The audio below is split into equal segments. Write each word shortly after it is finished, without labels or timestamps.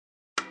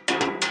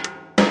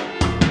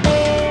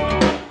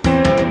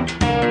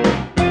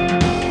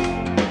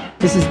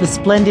This is the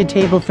Splendid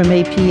Table from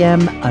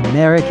APM,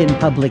 American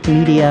Public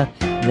Media,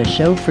 the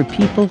show for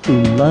people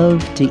who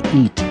love to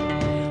eat.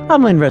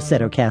 I'm Lynn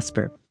Rossetto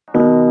Casper.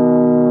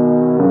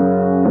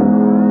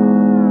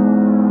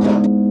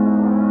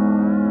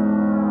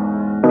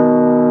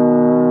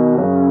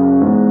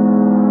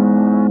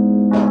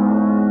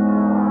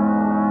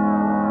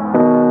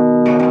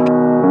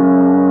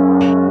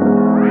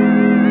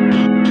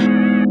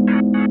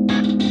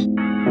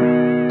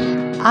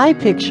 I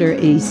picture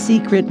a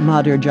secret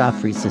Madhur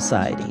Jaffrey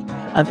society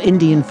of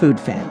Indian food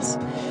fans,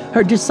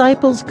 her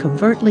disciples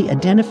covertly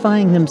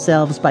identifying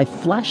themselves by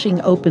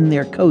flashing open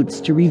their coats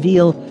to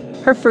reveal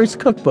her first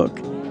cookbook,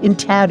 in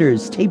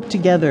tatters, taped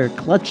together,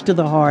 clutched to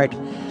the heart.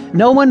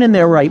 No one in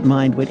their right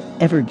mind would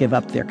ever give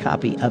up their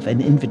copy of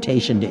An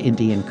Invitation to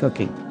Indian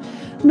Cooking,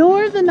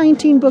 nor the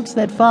 19 books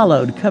that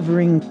followed,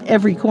 covering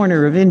every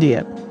corner of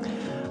India.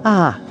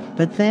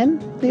 But then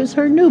there's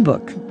her new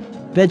book,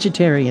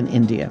 Vegetarian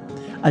India,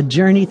 a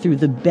journey through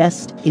the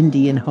best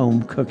Indian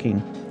home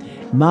cooking.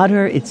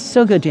 Madhur, it's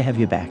so good to have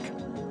you back.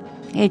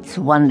 It's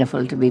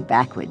wonderful to be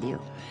back with you.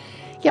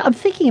 Yeah, I'm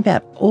thinking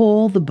about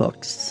all the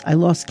books. I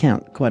lost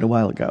count quite a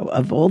while ago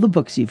of all the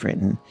books you've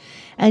written.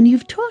 And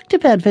you've talked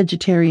about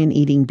vegetarian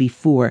eating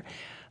before.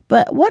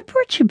 But what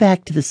brought you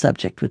back to the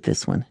subject with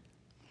this one?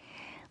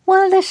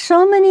 Well, there's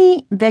so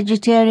many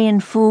vegetarian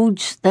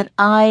foods that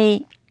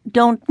I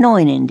don't know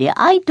in India.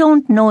 I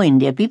don't know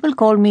India. People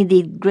call me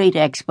the great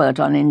expert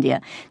on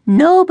India.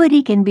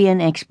 Nobody can be an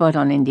expert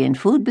on Indian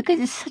food because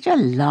it's such a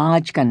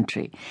large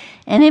country.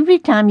 And every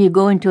time you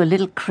go into a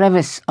little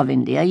crevice of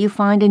India, you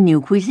find a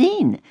new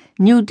cuisine,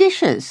 new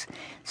dishes.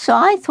 So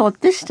I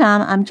thought this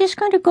time I'm just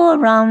going to go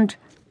around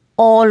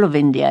all of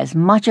India, as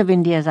much of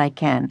India as I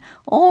can,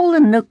 all the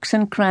nooks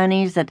and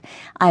crannies that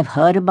I've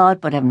heard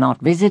about but have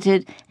not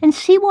visited, and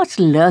see what's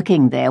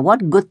lurking there,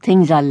 what good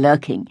things are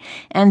lurking.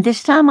 And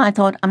this time I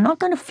thought, I'm not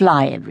going to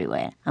fly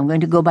everywhere. I'm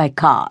going to go by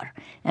car.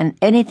 And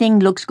anything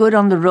looks good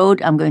on the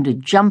road, I'm going to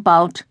jump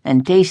out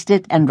and taste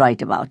it and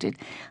write about it.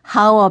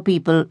 How are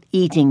people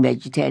eating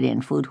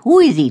vegetarian food? Who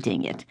is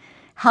eating it?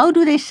 How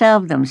do they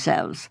serve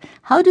themselves?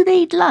 How do they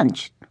eat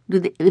lunch?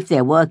 If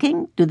they're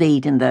working, do they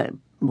eat in the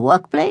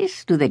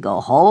workplace? Do they go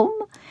home?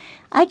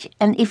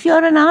 And if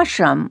you're an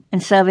ashram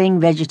and serving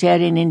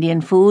vegetarian Indian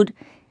food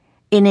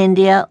in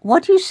India,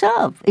 what do you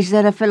serve? Is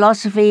there a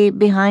philosophy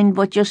behind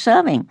what you're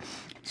serving?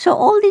 So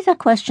all these are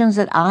questions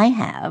that I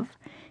have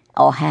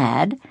or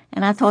had,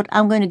 and I thought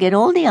I'm going to get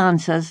all the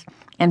answers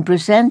and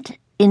present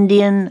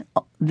Indian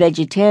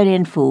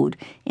vegetarian food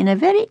in a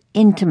very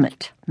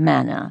intimate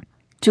manner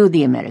to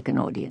the American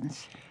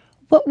audience.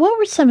 What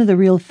were some of the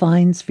real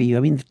finds for you? I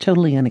mean, the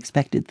totally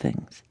unexpected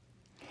things.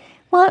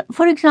 Well,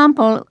 for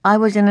example, I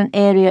was in an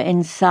area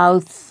in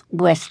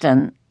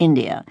southwestern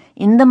India,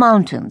 in the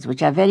mountains,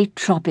 which are very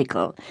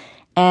tropical,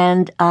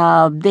 and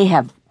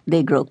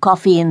they grow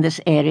coffee in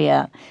this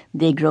area,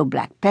 they grow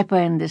black pepper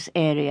in this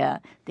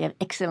area, they have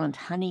excellent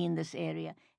honey in this area.